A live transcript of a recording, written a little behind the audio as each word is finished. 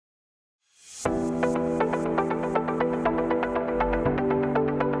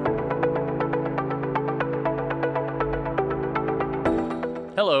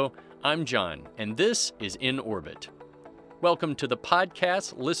I'm John, and this is In Orbit. Welcome to the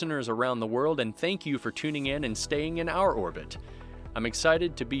podcast, listeners around the world, and thank you for tuning in and staying in our orbit. I'm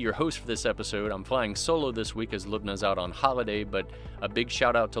excited to be your host for this episode. I'm flying solo this week as Lubna's out on holiday, but a big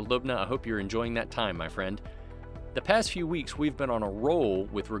shout out to Lubna. I hope you're enjoying that time, my friend. The past few weeks, we've been on a roll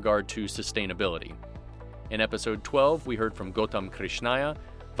with regard to sustainability. In episode 12, we heard from Gautam Krishnaiah,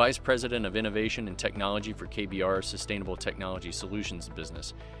 Vice President of Innovation and Technology for KBR's Sustainable Technology Solutions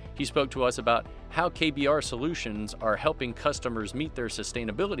business. He spoke to us about how KBR solutions are helping customers meet their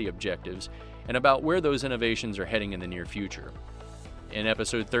sustainability objectives and about where those innovations are heading in the near future. In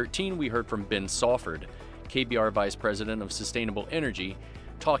episode 13, we heard from Ben Sawford, KBR Vice President of Sustainable Energy,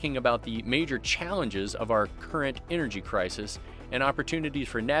 talking about the major challenges of our current energy crisis and opportunities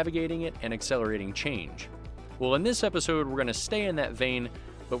for navigating it and accelerating change. Well, in this episode, we're going to stay in that vein,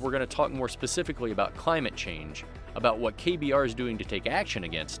 but we're going to talk more specifically about climate change, about what KBR is doing to take action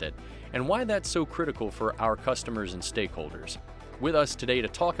against it, and why that's so critical for our customers and stakeholders. With us today to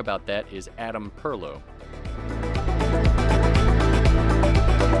talk about that is Adam Perlow.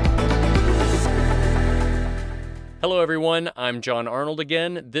 Hello, everyone. I'm John Arnold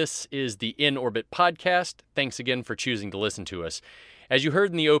again. This is the In Orbit podcast. Thanks again for choosing to listen to us. As you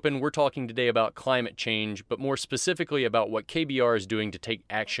heard in the open, we're talking today about climate change, but more specifically about what KBR is doing to take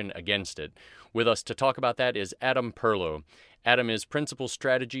action against it. With us to talk about that is Adam Perlow. Adam is Principal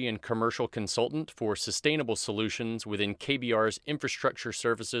Strategy and Commercial Consultant for Sustainable Solutions within KBR's Infrastructure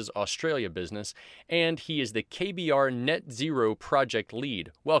Services Australia business, and he is the KBR Net Zero Project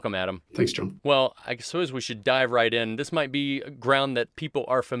Lead. Welcome, Adam. Thanks, John. Well, I suppose we should dive right in. This might be ground that people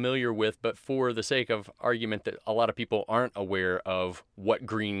are familiar with, but for the sake of argument that a lot of people aren't aware of what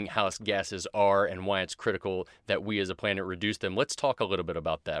greenhouse gases are and why it's critical that we as a planet reduce them, let's talk a little bit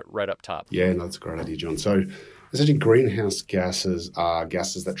about that right up top. Yeah, no, that's a great idea, John. So essentially, greenhouse gases are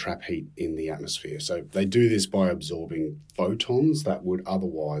gases that trap heat in the atmosphere. So they do this by absorbing photons that would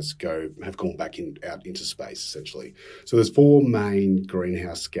otherwise have gone back out into space, essentially. So there's four main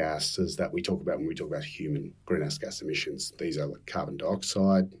greenhouse gases that we talk about when we talk about human greenhouse gas emissions. These are like carbon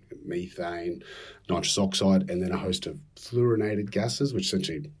dioxide, methane, nitrous oxide, and then a host of fluorinated gases, which are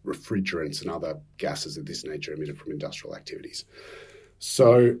essentially refrigerants and other gases of this nature emitted from industrial activities.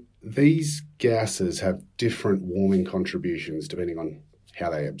 So these gases have different warming contributions depending on how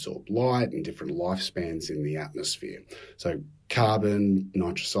they absorb light and different lifespans in the atmosphere. So carbon,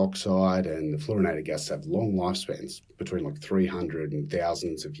 nitrous oxide, and the fluorinated gases have long lifespans between like 300 and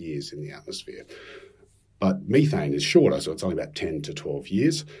thousands of years in the atmosphere. But methane is shorter, so it's only about 10 to 12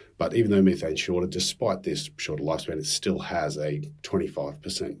 years. But even though methane is shorter, despite this shorter lifespan, it still has a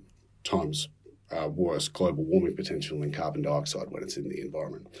 25% times worse global warming potential than carbon dioxide when it's in the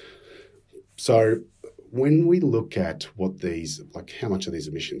environment. So when we look at how much of these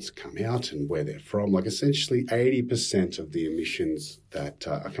emissions come out and where they're from, essentially 80% of the emissions that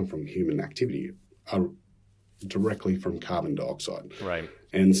come from human activity are directly from carbon dioxide. Right.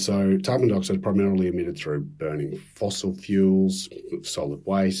 And so carbon dioxide is primarily emitted through burning fossil fuels, solid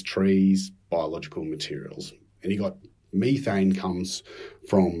waste, trees, biological materials. And you got methane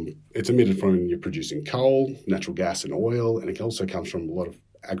it's emitted from when you're producing coal, natural gas and oil, and it also comes from a lot of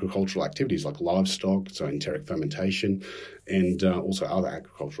agricultural activities like livestock, so enteric fermentation, and also other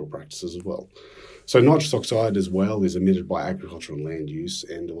agricultural practices as well. So nitrous oxide as well is emitted by agricultural and land use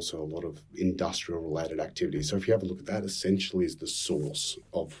and also a lot of industrial related activities. So if you have a look at that, essentially is the source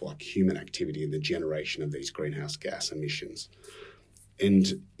of human activity in the generation of these greenhouse gas emissions. And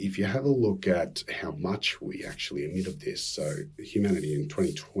if you have a look at how much we actually emit of this, so humanity in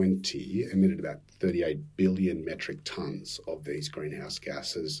 2020 emitted about 38 billion metric tons of these greenhouse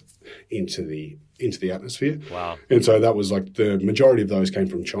gases into the atmosphere. Wow. And so that was the majority of those came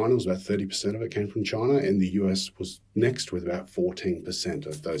from China. It was about 30% of it came from China, and the US was next with about 14%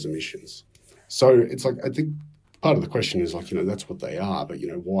 of those emissions. So it's I think part of the question is that's what they are, but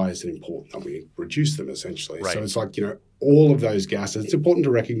why is it important that we reduce them essentially? Right. So it's all of those gases, it's important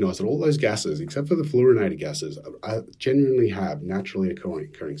to recognize that all those gases, except for the fluorinated gases, genuinely have naturally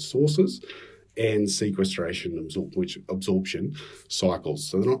occurring sources and sequestration absorption cycles.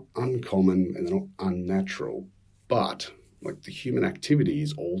 So they're not uncommon and they're not unnatural, but the human activity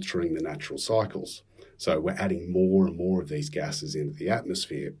is altering the natural cycles. So we're adding more and more of these gases into the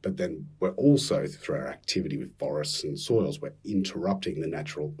atmosphere, but then we're also, through our activity with forests and soils, we're interrupting the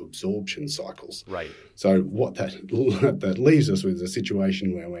natural absorption cycles. Right. So what that leaves us with is a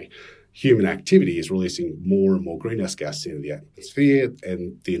situation where human activity is releasing more and more greenhouse gases into the atmosphere,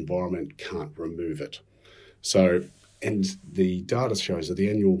 and the environment can't remove it. So And the data shows that the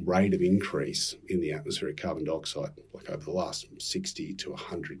annual rate of increase in the atmospheric carbon dioxide, like over the last 60 to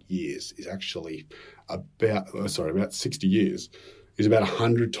 100 years, is actually about 60 years, is about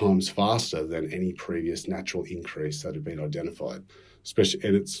 100 times faster than any previous natural increase that had been identified.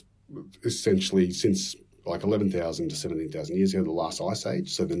 And it's essentially since like 11,000 to 17,000 years ago, the last ice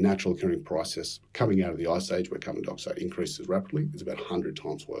age. So the natural occurring process coming out of the ice age where carbon dioxide increases rapidly is about 100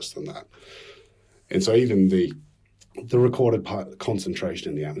 times worse than that. And so even the recorded concentration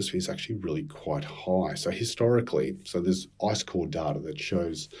in the atmosphere is actually really quite high. So historically, there's ice core data that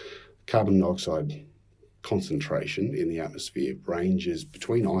shows carbon dioxide concentration in the atmosphere ranges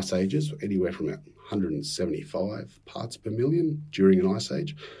between ice ages, anywhere from 175 parts per million during an ice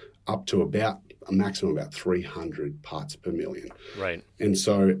age, up to about a maximum of about 300 parts per million. Right. And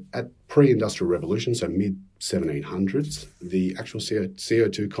so at pre-industrial revolution, so mid-1700s, the actual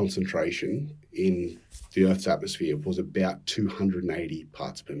CO2 concentration in the Earth's atmosphere was about 280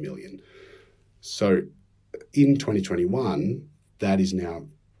 parts per million. So in 2021, that is now,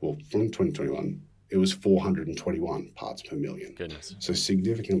 from 2021, it was 421 parts per million. Goodness. So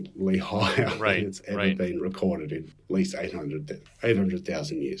significantly higher than it's ever been recorded in at least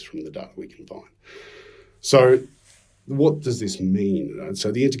 800,000 years from the data we can find. So what does this mean?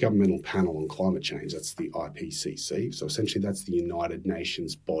 So the Intergovernmental Panel on Climate Change, that's the IPCC. So essentially that's the United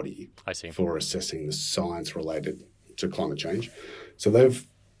Nations body for assessing the science related to climate change. So they've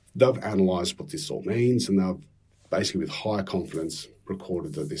analysed what this all means, and they've basically with high confidence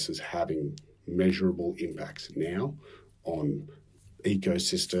recorded that this is having measurable impacts now on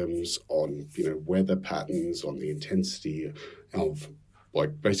ecosystems, on weather patterns, on the intensity of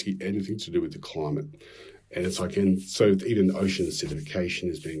basically anything to do with the climate. And so even ocean acidification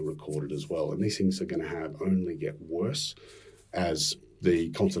is being recorded as well. And these things are going to only get worse as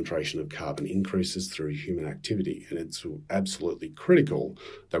the concentration of carbon increases through human activity. And it's absolutely critical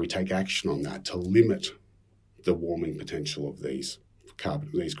that we take action on that to limit the warming potential of these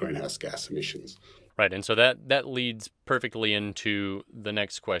greenhouse gas emissions. Right, and so that leads perfectly into the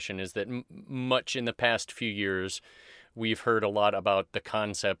next question, is that much in the past few years, we've heard a lot about the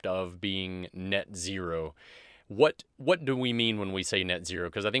concept of being net zero. What do we mean when we say net zero?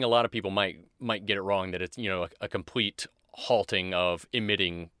 Because I think a lot of people might get it wrong, that it's a complete halting of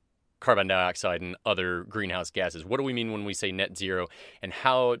emitting carbon dioxide and other greenhouse gases. What do we mean when we say net zero, and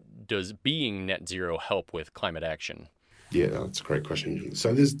how does being net zero help with climate action? Yeah, that's a great question.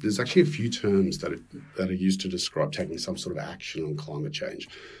 So there's actually a few terms that are used to describe taking some sort of action on climate change.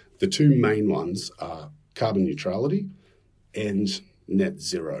 The two main ones are carbon neutrality and net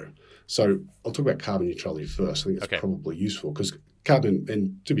zero. So I'll talk about carbon neutrality first. I think it's probably useful because carbon,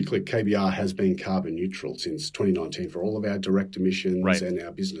 and to be clear, KBR has been carbon neutral since 2019 for all of our direct emissions and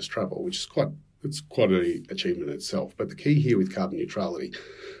our business travel, which is quite an achievement in itself. But the key here with carbon neutrality,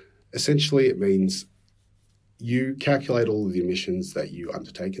 essentially it means you calculate all of the emissions that you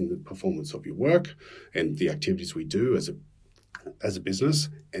undertake in the performance of your work and the activities we do as a business,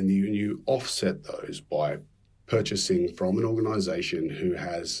 and you offset those by purchasing from an organisation who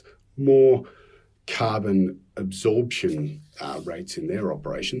has more carbon absorption rates in their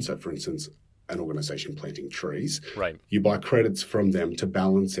operations. So, for instance, an organisation planting trees, you buy credits from them to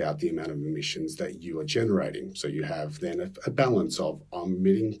balance out the amount of emissions that you are generating. So you have then a balance of, I'm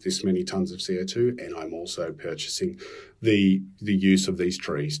emitting this many tonnes of CO2 and I'm also purchasing the use of these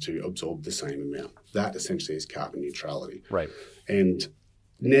trees to absorb the same amount. That essentially is carbon neutrality. Right. And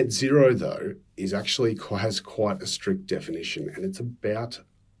net zero, though, has quite a strict definition, and it's about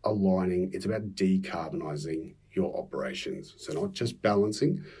decarbonising your operations. So not just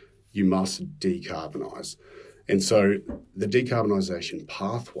balancing, you must decarbonise. And so the decarbonisation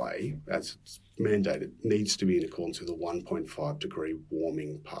pathway, as it's mandated, needs to be in accordance with a 1.5 degree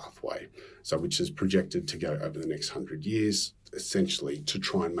warming pathway, so which is projected to go over the next 100 years, essentially to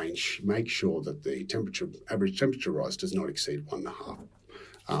try and make sure that the average temperature rise does not exceed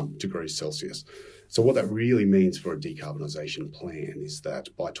 1.5 degrees Celsius. So what that really means for a decarbonisation plan is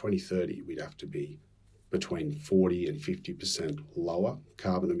that by 2030, we'd have to be between 40 and 50% lower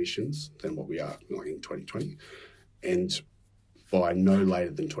carbon emissions than what we are in 2020. And by no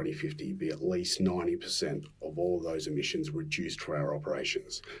later than 2050, be at least 90% of all of those emissions reduced for our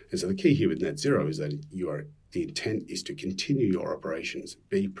operations. And so the key here with net zero is that the intent is to continue your operations,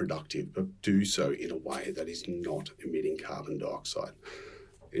 be productive, but do so in a way that is not emitting carbon dioxide.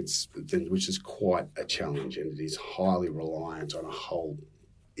 Which is quite a challenge, and it is highly reliant on a whole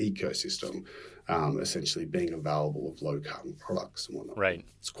ecosystem essentially being available of low carbon products and whatnot. Right.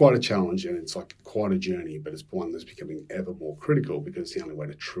 It's quite a challenge, and it's like quite a journey, but it's one that's becoming ever more critical because it's the only way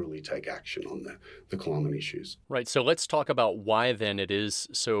to truly take action on the climate issues. Right. So let's talk about why then it is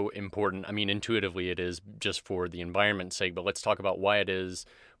so important. I mean, intuitively it is just for the environment's sake, but let's talk about why it is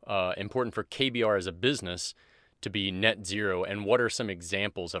important for KBR as a business to be net zero, and what are some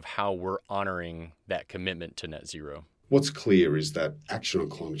examples of how we're honoring that commitment to net zero? What's clear is that action on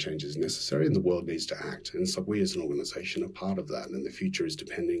climate change is necessary and the world needs to act. And it's like we as an organisation are part of that. And the future is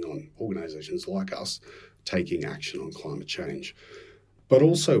depending on organisations like us taking action on climate change. But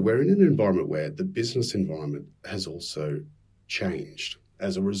also we're in an environment where the business environment has also changed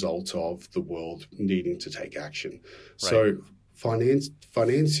as a result of the world needing to take action. Right. So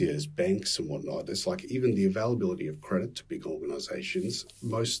financiers, banks and whatnot, it's like even the availability of credit to big organisations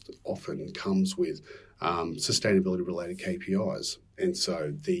most often comes with sustainability related KPIs. And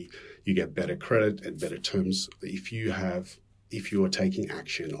so you get better credit and better terms if you are taking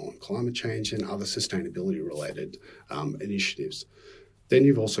action on climate change and other sustainability related initiatives. Then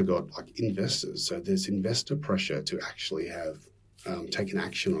you've also got like investors. So there's investor pressure to actually have taken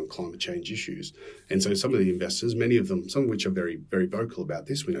action on climate change issues. And so some of the investors, many of them, some of which are very, very vocal about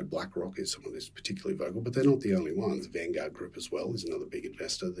this. We know BlackRock is someone who's particularly vocal, but they're not the only ones. Vanguard Group as well is another big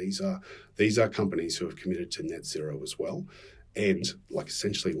investor. These are companies who have committed to net zero as well. And like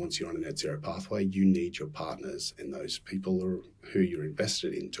essentially once you're on a net zero pathway, you need your partners and those people who you're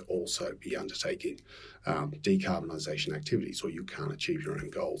invested in to also be undertaking decarbonisation activities, or you can't achieve your own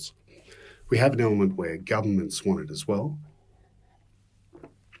goals. We have an element where governments want it as well.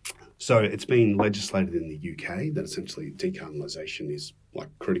 So it's been legislated in the UK that essentially decarbonisation is like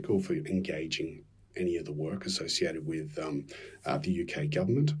critical for engaging any of the work associated with the UK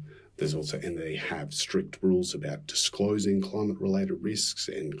government. There's also, and they have strict rules about disclosing climate-related risks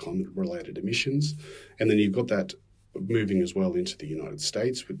and climate-related emissions. And then you've got that moving as well into the United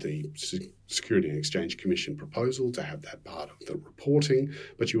States with the Security and Exchange Commission proposal to have that part of the reporting.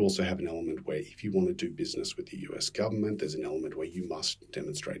 But you also have an element where if you want to do business with the US government, there's an element where you must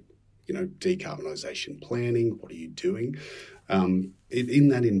demonstrate decarbonisation planning. What are you doing? In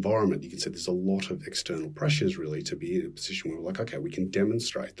that environment, you can say there's a lot of external pressures really to be in a position where we're like, okay, we can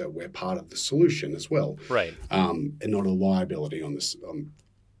demonstrate that we're part of the solution as well. Right. And not a liability on this,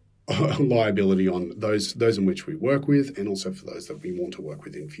 liability on those in which we work with, and also for those that we want to work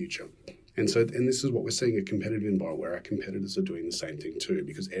with in future. And this is what we're seeing, a competitive environment where our competitors are doing the same thing too,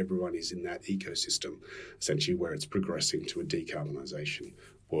 because everyone is in that ecosystem, essentially where it's progressing to a decarbonisation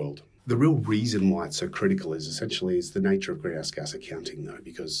world. The real reason why it's so critical is the nature of greenhouse gas accounting, though,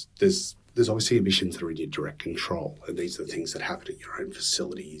 because there's obviously emissions that are in your direct control, and these are the things that happen at your own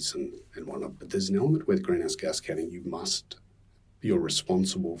facilities and whatnot. But there's an element with greenhouse gas accounting, you're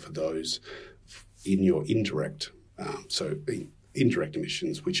responsible for those in your indirect, indirect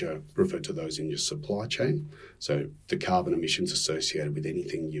emissions, which are referred to those in your supply chain. So the carbon emissions associated with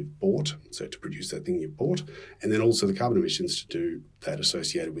anything you've bought, so to produce that thing you've bought, and then also the carbon emissions to do that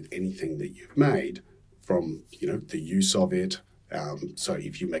associated with anything that you've made from, the use of it. So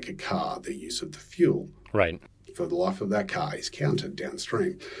if you make a car, the use of the fuel right for the life of that car is counted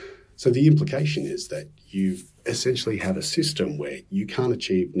downstream. So the implication is that you essentially have a system where you can't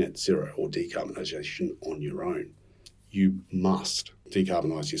achieve net zero or decarbonisation on your own. You must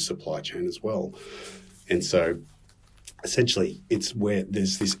decarbonise your supply chain as well. And so essentially it's where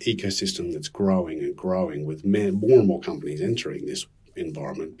there's this ecosystem that's growing and growing with more and more companies entering this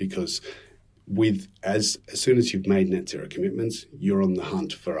environment, because as soon as you've made net zero commitments, you're on the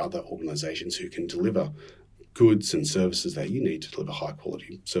hunt for other organisations who can deliver goods and services that you need to deliver high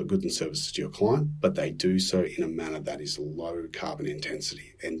quality goods and services to your client, but they do so in a manner that is low carbon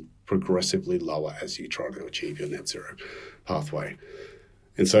intensity and progressively lower as you try to achieve your net zero pathway.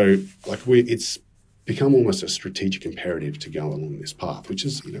 And so it's become almost a strategic imperative to go along this path, which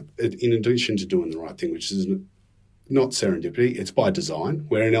is, in addition to doing the right thing, which is not serendipity, it's by design.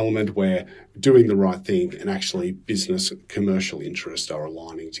 We're an element where doing the right thing and actually business commercial interests are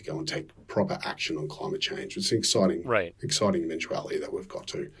aligning to go and take proper action on climate change. It's an exciting eventuality that we've got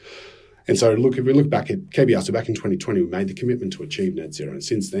to. And so if we look back at KBR, so back in 2020, we made the commitment to achieve net zero. And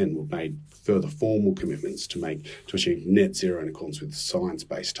since then, we've made further formal commitments to achieve net zero in accordance with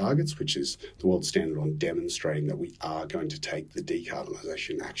science-based targets, which is the world standard on demonstrating that we are going to take the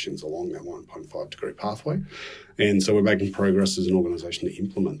decarbonisation actions along that 1.5 degree pathway. And so we're making progress as an organisation to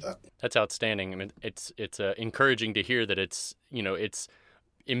implement that. That's outstanding. I mean, it's encouraging to hear that it's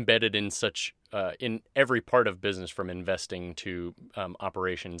embedded in such in every part of business, from investing to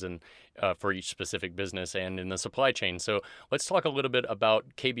operations, and for each specific business and in the supply chain. So let's talk a little bit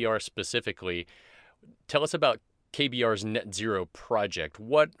about KBR specifically. Tell us about KBR's Net Zero project.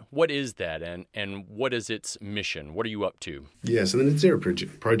 What is that, and what is its mission? What are you up to? Yeah, so the Net Zero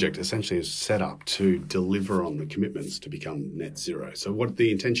project essentially is set up to deliver on the commitments to become net zero. So what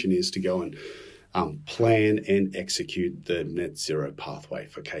the intention is to go and plan and execute the net zero pathway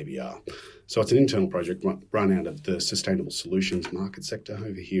for KBR. So it's an internal project run out of the sustainable solutions market sector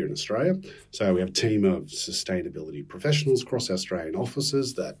over here in Australia. So we have a team of sustainability professionals across our Australian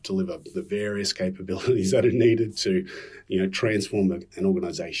offices that deliver the various capabilities that are needed to, transform an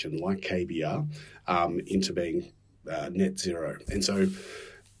organisation like KBR into being net zero. And so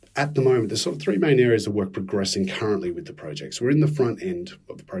at the moment, there's sort of three main areas of work progressing currently with the project. So we're in the front end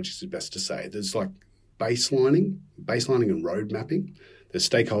of the project, is best to say. There's like baselining and road mapping. There's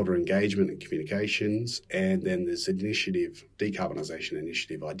stakeholder engagement and communications, and then there's decarbonisation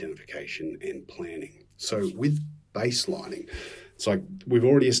initiative identification and planning. So with baselining, it's like we've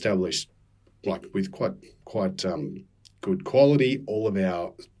already established, like with quite good quality, all of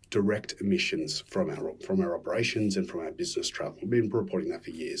our direct emissions from our operations and from our business travel. We've been reporting that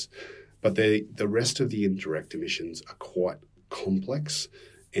for years. But the rest of the indirect emissions are quite complex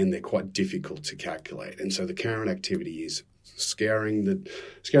and they're quite difficult to calculate. And so the current activity is scouring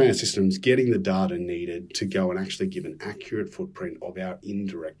our systems, getting the data needed to go and actually give an accurate footprint of our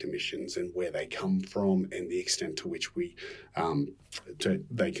indirect emissions and where they come from and the extent to which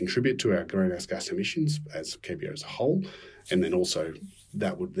they contribute to our greenhouse gas emissions as KBR as a whole. And then also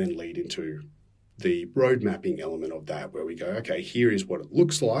that would then lead into the road mapping element of that, where we go, okay, here is what it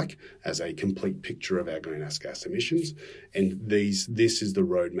looks like as a complete picture of our greenhouse gas emissions. And this is the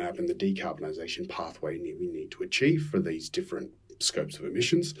roadmap and the decarbonisation pathway we need to achieve for these different scopes of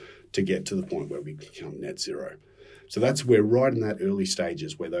emissions to get to the point where we become net zero. So we're right in that early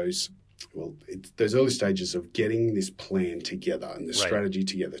stages where those early stages of getting this plan together and the strategy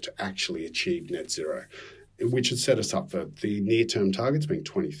together to actually achieve net zero, which would set us up for the near-term targets being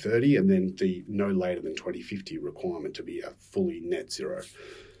 2030 and then the no later than 2050 requirement to be a fully net zero.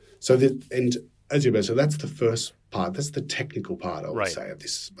 So that's the first part. That's the technical part, I would say, of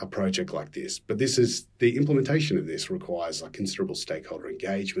a project like this. But the implementation of this requires like considerable stakeholder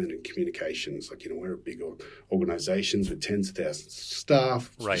engagement and communications. Like, we're a big organisations with tens of thousands of staff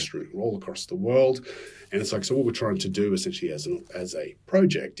all across the world. And it's like, so what we're trying to do essentially as a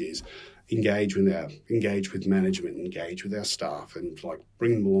project is engage with management, engage with our staff, and like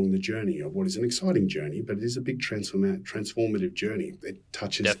bring them along the journey of what is an exciting journey, but it is a big transformative journey. It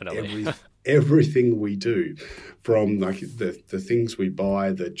touches everything we do, from like the things we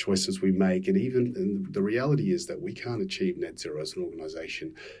buy, the choices we make, and the reality is that we can't achieve net zero as an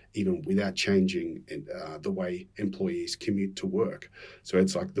organisation even without changing the way employees commute to work. So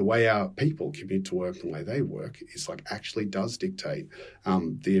it's like the way our people commute to work, the way they work, is like actually does dictate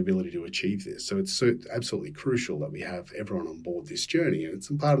the ability to achieve this. So it's absolutely crucial that we have everyone on board this journey, and it's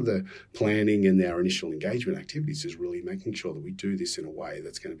a part of the planning and our initial engagement activities is really making sure that we do this in a way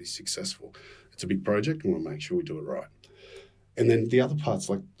that's going to be successful. It's a big project and we'll make sure we do it right. And then the other parts,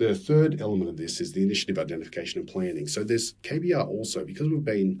 like the third element of this is the initiative identification and planning. So there's KBR also, because we've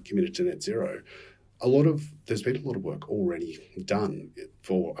been committed to net zero, there's been a lot of work already done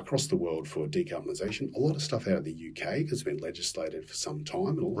across the world for decarbonisation. A lot of stuff out of the UK has been legislated for some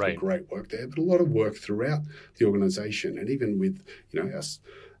time, and a lot of great work there, but a lot of work throughout the organisation, and even with us.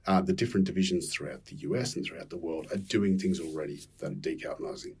 The different divisions throughout the US and throughout the world are doing things already that are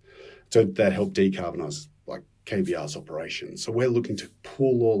decarbonising. So that help decarbonise like KBR's operations. So we're looking to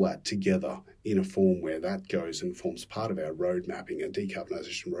pull all that together in a form where that goes and forms part of our road mapping, our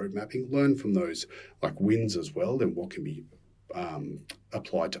decarbonisation road mapping, learn from those like wins as well and what can be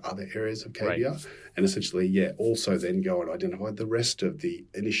applied to other areas of KBR, and essentially, also then go and identify the rest of the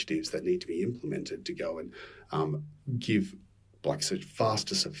initiatives that need to be implemented to go and give, like I said,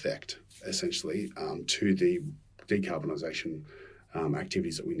 fastest effect, essentially, to the decarbonisation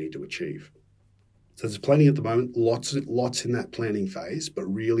activities that we need to achieve. So there's planning at the moment, lots in that planning phase, but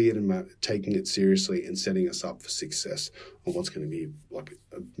really taking it seriously and setting us up for success on what's going to be like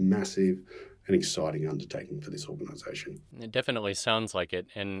a massive and exciting undertaking for this organisation. It definitely sounds like it,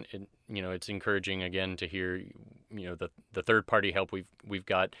 and it's encouraging again to hear the third party help we've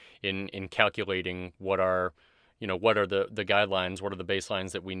got in calculating what are the guidelines, what are the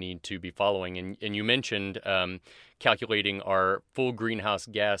baselines that we need to be following, and you mentioned calculating our full greenhouse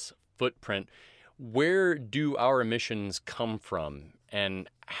gas footprint. Where do our emissions come from, and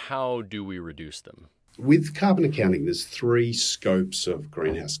how do we reduce them? with carbon accounting, there's 3 scopes of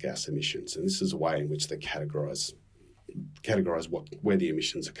greenhouse gas emissions, and this is a way in which they categorise where the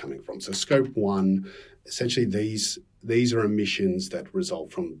emissions are coming from. So scope 1, essentially these are emissions that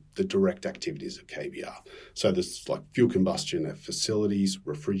result from the direct activities of KBR. So there's like fuel combustion at facilities,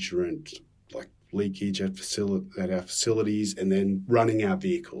 refrigerant, like leakage at our facilities, and then running our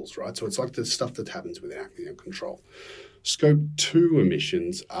vehicles, right? So it's like the stuff that happens without our control. Scope 2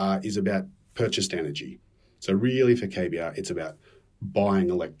 emissions is about purchased energy. So really for KBR, it's about buying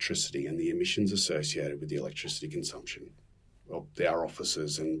electricity and the emissions associated with the electricity consumption of our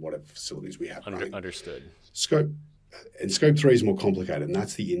offices and whatever facilities we have running. Understood. Scope 3 is more complicated, and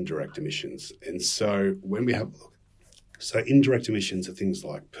that's the indirect emissions. And so when we have indirect emissions are things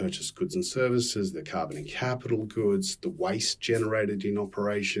like purchased goods and services, the carbon and capital goods, the waste generated in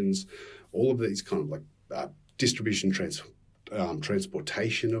operations, all of these kind of like distribution,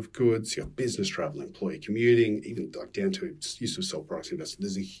 transportation of goods, your business travel, employee commuting, even like down to use of sole products investment.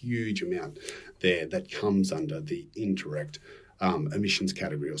 There's a huge amount there that comes under the indirect emissions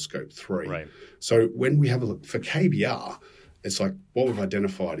category or scope 3. Right. So when we have a look for KBR, it's like what we've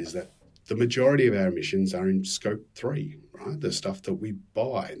identified is that the majority of our emissions are in scope 3, right? The stuff that we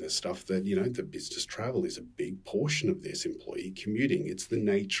buy and the stuff that, the business travel is a big portion of this, employee commuting. It's the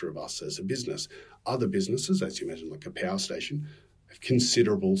nature of us as a business. Other businesses, as you imagine, like a power station, have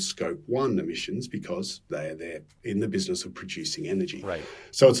considerable scope 1 emissions because they're in the business of producing energy. Right.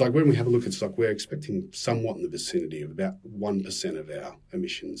 So it's like when we have a look, it's like we're expecting somewhat in the vicinity of about 1% of our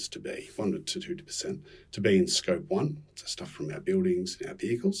emissions to be, 1 to 2% to be in scope 1, so stuff from our buildings and our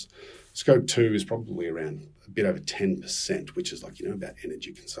vehicles. Scope 2 is probably around a bit over 10%, which is like, about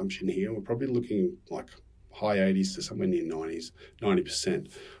energy consumption here. We're probably looking like high 80s to somewhere near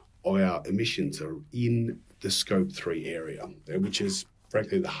 90% of our emissions are in the scope 3 area, which is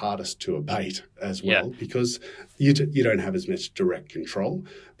frankly the hardest to abate as well, because you don't have as much direct control.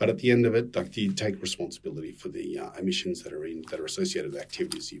 But at the end of it, like you take responsibility for the emissions that are associated with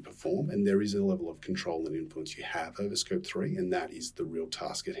activities you perform, and there is a level of control and influence you have over scope 3, and that is the real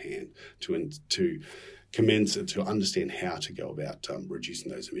task at hand to commence to understand how to go about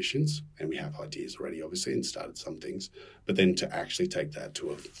reducing those emissions. And we have ideas already, obviously, and started some things. But then to actually take that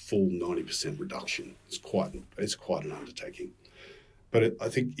to a full 90% reduction, it's quite an undertaking. But I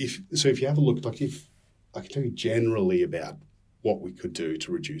think if you have a look, like if I can tell you generally about what we could do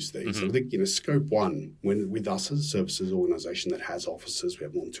to reduce these. Mm-hmm. I think scope 1, when with us as a services organisation that has offices, we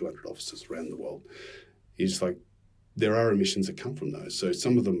have more than 200 offices around the world, is like there are emissions that come from those. So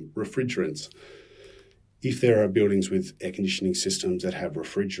some of them refrigerants. If there are buildings with air conditioning systems that have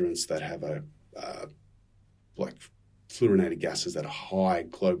refrigerants that have like fluorinated gases that are high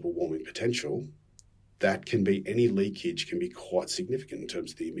global warming potential, that can be, any leakage can be quite significant in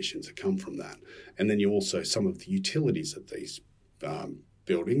terms of the emissions that come from that. And then you also, some of the utilities of these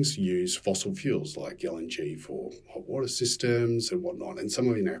buildings use fossil fuels like LNG for hot water systems and whatnot. And some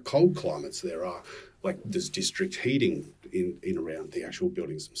of in our cold climates, there's district heating in around the actual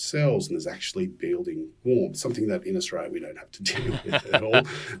buildings themselves, and there's actually building warmth, something that in Australia we don't have to deal with at all,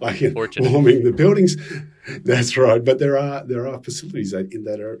 like warming the buildings. That's right. But there are facilities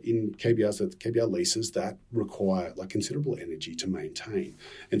that are in KBR leases that require like considerable energy to maintain.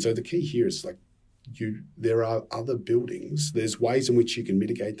 And so the key here is like there are other buildings. There's ways in which you can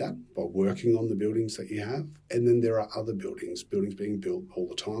mitigate that by working on the buildings that you have. And then there are other buildings being built all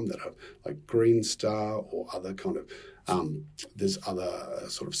the time that are like Green Star or other kind of, there's other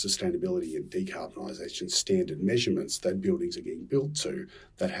sort of sustainability and decarbonisation standard measurements that buildings are getting built to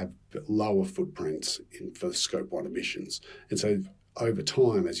that have lower footprints for scope 1 emissions. And so over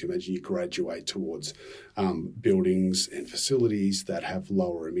time, as you imagine, you graduate towards buildings and facilities that have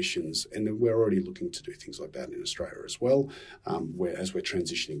lower emissions. And we're already looking to do things like that in Australia as well, as we're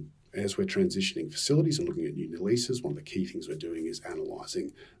transitioning facilities and looking at new leases. One of the key things we're doing is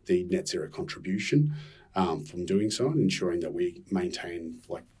analysing the net zero contribution from doing so and ensuring that we maintain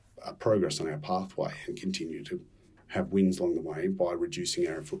like progress on our pathway and continue to have wins along the way by reducing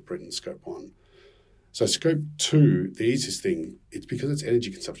our footprint in scope 1. So scope 2, the easiest thing, it's because it's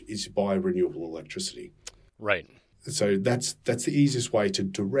energy consumption, is buy renewable electricity. Right. So that's the easiest way to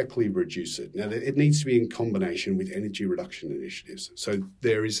directly reduce it. Now, it needs to be in combination with energy reduction initiatives. So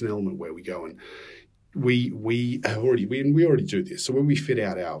there is an element where we go and we already do this. So when we fit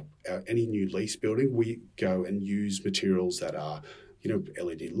out our any new lease building, we go and use materials that are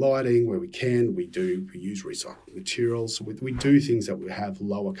LED lighting where we can. We use recycled materials. We do things that we have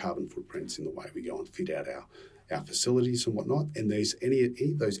lower carbon footprints in the way we go and fit out our facilities and whatnot. And there's any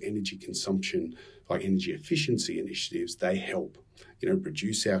of those energy consumption, like energy efficiency initiatives, they help.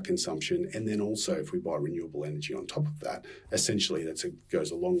 reduce our consumption. And then also if we buy renewable energy on top of that, essentially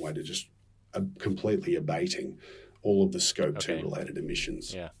goes a long way to just completely abating all of the Scope 2 related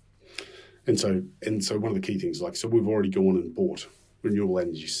emissions. Yeah. And so one of the key things, we've already gone and bought renewable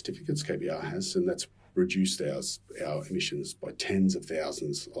energy certificates, KBR has, and that's reduced our emissions by tens of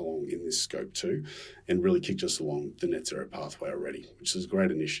thousands along in this Scope 2 and really kicked us along the net zero pathway already, which is a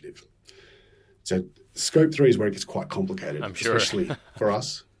great initiative. So Scope 3 is where it gets quite complicated, I'm sure. Especially for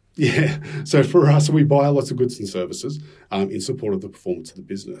us. Yeah. So for us, we buy lots of goods and services in support of the performance of the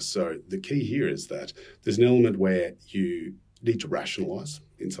business. So the key here is that there's an element where you need to rationalise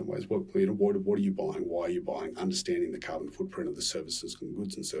in some ways. What are you buying? Why are you buying? Understanding the carbon footprint of the services and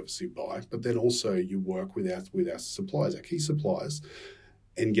goods and services you buy. But then also you work with our suppliers, our key suppliers,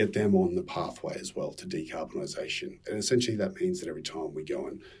 and get them on the pathway as well to decarbonisation. And essentially that means that every time we go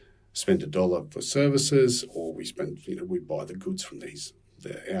and spend $1 for services, or we buy the goods from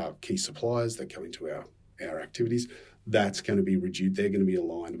our key suppliers that go into our activities, that's going to be reduced. They're going to be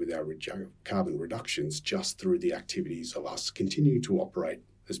aligned with our carbon reductions just through the activities of us continuing to operate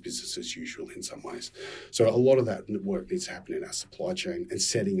as business as usual in some ways. So a lot of that work needs to happen in our supply chain and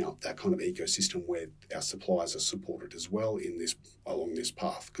setting up that kind of ecosystem where our suppliers are supported as well along this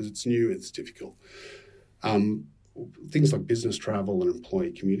path, because it's new, it's difficult. Things like business travel and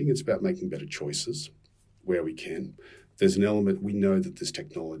employee commuting, it's about making better choices where we can. There's an element, we know that there's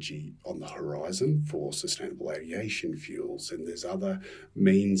technology on the horizon for sustainable aviation fuels, and there's other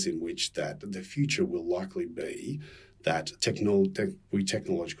means in which that the future will likely be that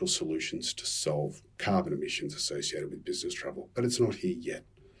technological solutions to solve carbon emissions associated with business travel. But it's not here yet.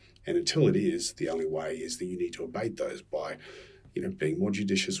 And until it is, the only way is that you need to abate those by being more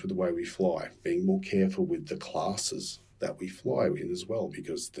judicious with the way we fly, being more careful with the classes that we fly in as well,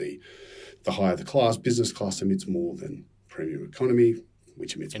 because the higher the class, business class emits more than premium economy,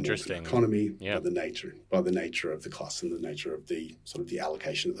 which emits more than economy by the nature of the class and the nature of the sort of the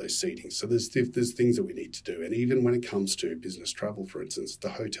allocation of those seatings. So there's things that we need to do. And even when it comes to business travel, for instance, the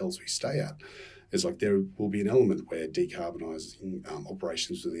hotels we stay at, it's there will be an element where decarbonising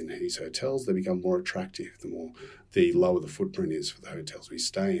operations within these hotels, they become more attractive the lower the footprint is for the hotels we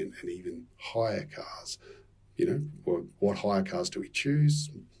stay in, and even hire cars. What hire cars do we choose?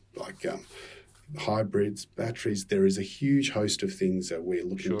 Hybrids, batteries. There is a huge host of things that we're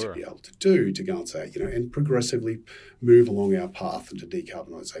looking to be able to do to go and say, and progressively move along our path into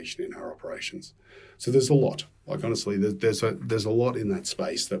decarbonisation in our operations. So there's a lot. Honestly, there's a lot in that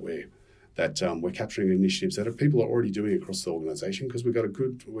space that we're capturing initiatives that people are already doing across the organisation, because we got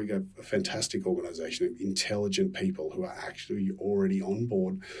a fantastic organisation of intelligent people who are actually already on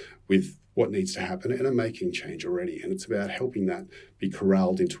board with what needs to happen and are making change already. And it's about helping that be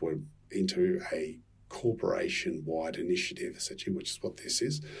corralled into a corporation-wide initiative, essentially, which is what this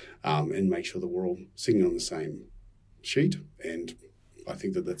is, and make sure that we're all singing on the same sheet. And I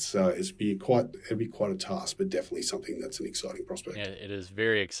think it'd be quite a task, but definitely something that's an exciting prospect. Yeah, it is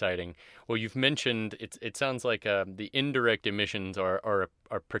very exciting. Well, you've mentioned it sounds like the indirect emissions are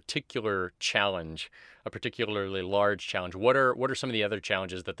a particular challenge, a particularly large challenge. What are some of the other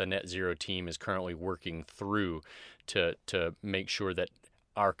challenges that the Net Zero team is currently working through to make sure that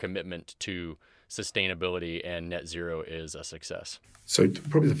our commitment to sustainability and net zero is a success? So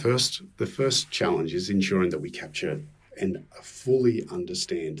probably the first challenge is ensuring that we capture and fully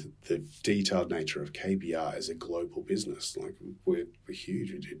understand the detailed nature of KBR as a global business. We're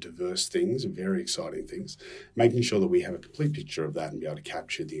huge, we do diverse things, very exciting things. Making sure that we have a complete picture of that and be able to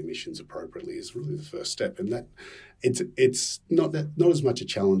capture the emissions appropriately is really the first step. And that it's not as much a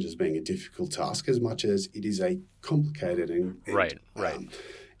challenge as being a difficult task, as much as it is a complicated and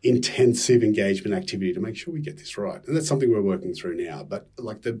intensive engagement activity to make sure we get this right. And that's something we're working through now. But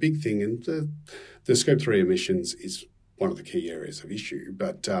the big thing, and the Scope 3 emissions is one of the key areas of issue,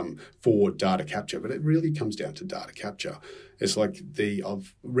 but for data capture. But it really comes down to data capture. It's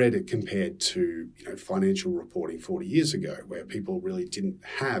I've read it compared to financial reporting 40 years ago, where people really didn't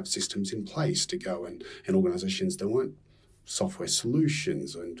have systems in place to go and organisations, there weren't software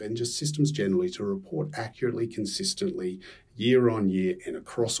solutions and just systems generally to report accurately, consistently, year on year and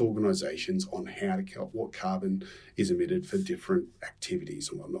across organisations on what carbon is emitted for different activities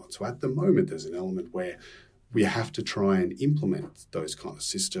and whatnot. So at the moment, there's an element where we have to try and implement those kind of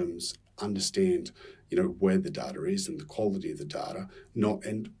systems, understand, where the data is and the quality of the data.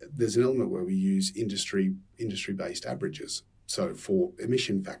 And there's an element where we use industry-based averages. So for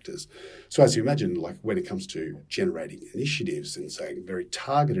emission factors. So as you imagine, like when it comes to generating initiatives and saying very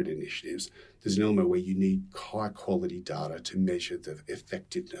targeted initiatives, there's an element where you need high quality data to measure the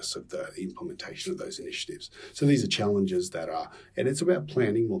effectiveness of the implementation of those initiatives. So these are challenges and it's about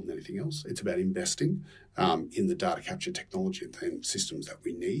planning more than anything else. It's about investing in the data capture technology and systems that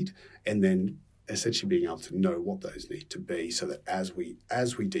we need, and then essentially being able to know what those need to be so that as we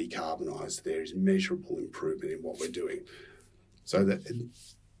decarbonise, there is measurable improvement in what we're doing. So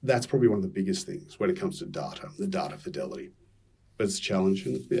that's probably one of the biggest things when it comes to data, the data fidelity. But it's a challenge,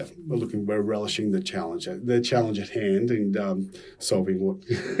 and we're relishing the challenge at hand and solving what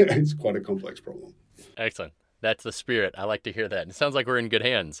is quite a complex problem. Excellent. That's the spirit. I like to hear that. It sounds like we're in good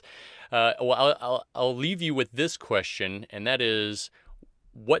hands. Well, I'll leave you with this question, and that is,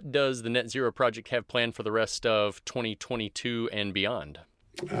 what does the Net Zero Project have planned for the rest of 2022 and beyond?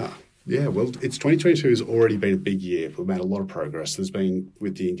 It's 2022 has already been a big year. We've made a lot of progress. There's been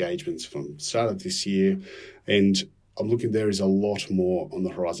with the engagements from the start of this year, and I'm looking, there is a lot more on the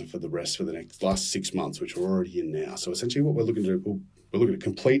horizon for the last 6 months, which we're already in now. So essentially what we're looking to do, we're looking to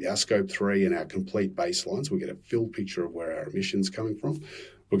complete our Scope 3 and our complete baselines. We'll get a full picture of where our emissions are coming from.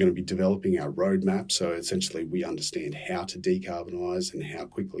 We're going to be developing our roadmap, so essentially we understand how to decarbonise and how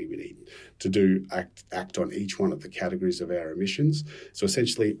quickly we need to act on each one of the categories of our emissions. So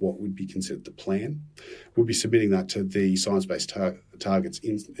essentially what would be considered the plan. We'll be submitting that to the Science Based Targets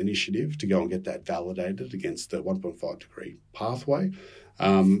Initiative to go and get that validated against the 1.5 degree pathway.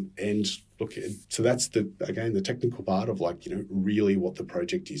 And look, so that's the technical part of really what the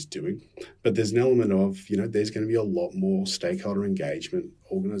project is doing. But there's an element of, there's going to be a lot more stakeholder engagement,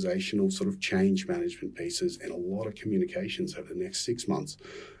 organisational sort of change management pieces, and a lot of communications over the next 6 months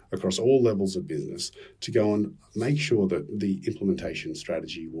across all levels of business to go and make sure that the implementation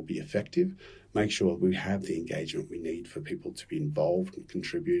strategy will be effective, make sure we have the engagement we need for people to be involved and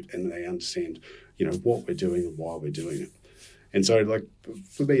contribute, and they understand, what we're doing and why we're doing it. And so,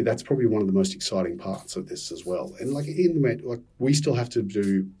 for me, that's probably one of the most exciting parts of this as well. And we still have to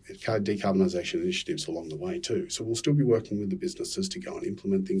do decarbonisation initiatives along the way too. So we'll still be working with the businesses to go and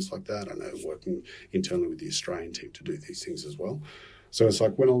implement things like that. I know working internally with the Australian team to do these things as well. So it's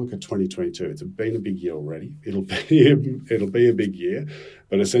when I look at 2022, it's been a big year already. It'll be a big year,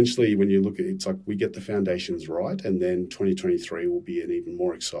 but essentially when you look at it, it's we get the foundations right, and then 2023 will be an even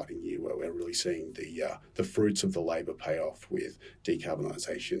more exciting year where we're really seeing the fruits of the labour pay off with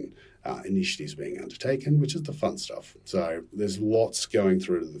decarbonisation initiatives being undertaken, which is the fun stuff. So there's lots going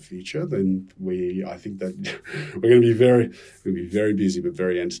through to the future. Then I think that we're going to be very busy but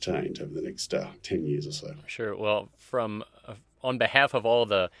very entertained over the next 10 years or so. Sure. Well, on behalf of all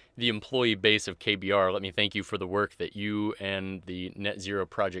the employee base of KBR, let me thank you for the work that you and the Net Zero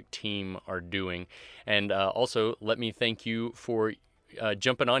Project team are doing. And also, let me thank you for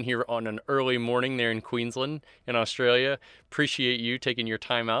jumping on here on an early morning there in Queensland in Australia. Appreciate you taking your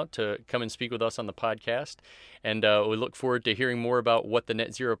time out to come and speak with us on the podcast. And we look forward to hearing more about what the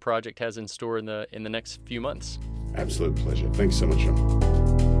Net Zero Project has in store in the next few months. Absolute pleasure. Thanks so much, John.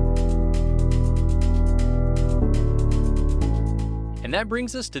 And that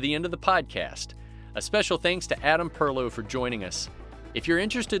brings us to the end of the podcast. A special thanks to Adam Perlow for joining us. If you're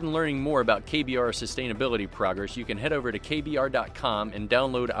interested in learning more about KBR's sustainability progress, you can head over to kbr.com and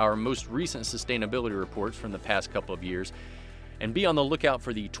download our most recent sustainability reports from the past couple of years, and be on the lookout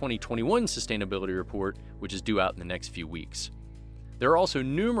for the 2021 sustainability report, which is due out in the next few weeks. There are also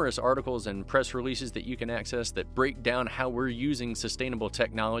numerous articles and press releases that you can access that break down how we're using sustainable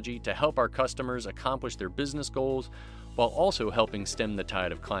technology to help our customers accomplish their business goals, while also helping stem the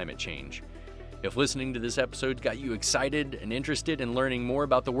tide of climate change. If listening to this episode got you excited and interested in learning more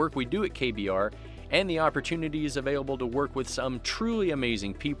about the work we do at KBR and the opportunities available to work with some truly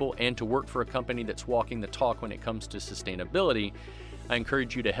amazing people and to work for a company that's walking the talk when it comes to sustainability, I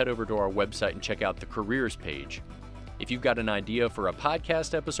encourage you to head over to our website and check out the careers page. If you've got an idea for a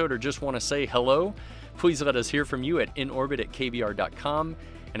podcast episode or just want to say hello, please let us hear from you at inorbit@kbr.com.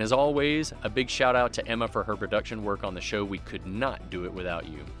 And as always, a big shout out to Emma for her production work on the show. We could not do it without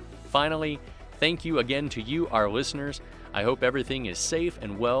you. Finally, thank you again to you, our listeners. I hope everything is safe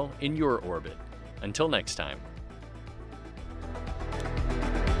and well in your orbit. Until next time.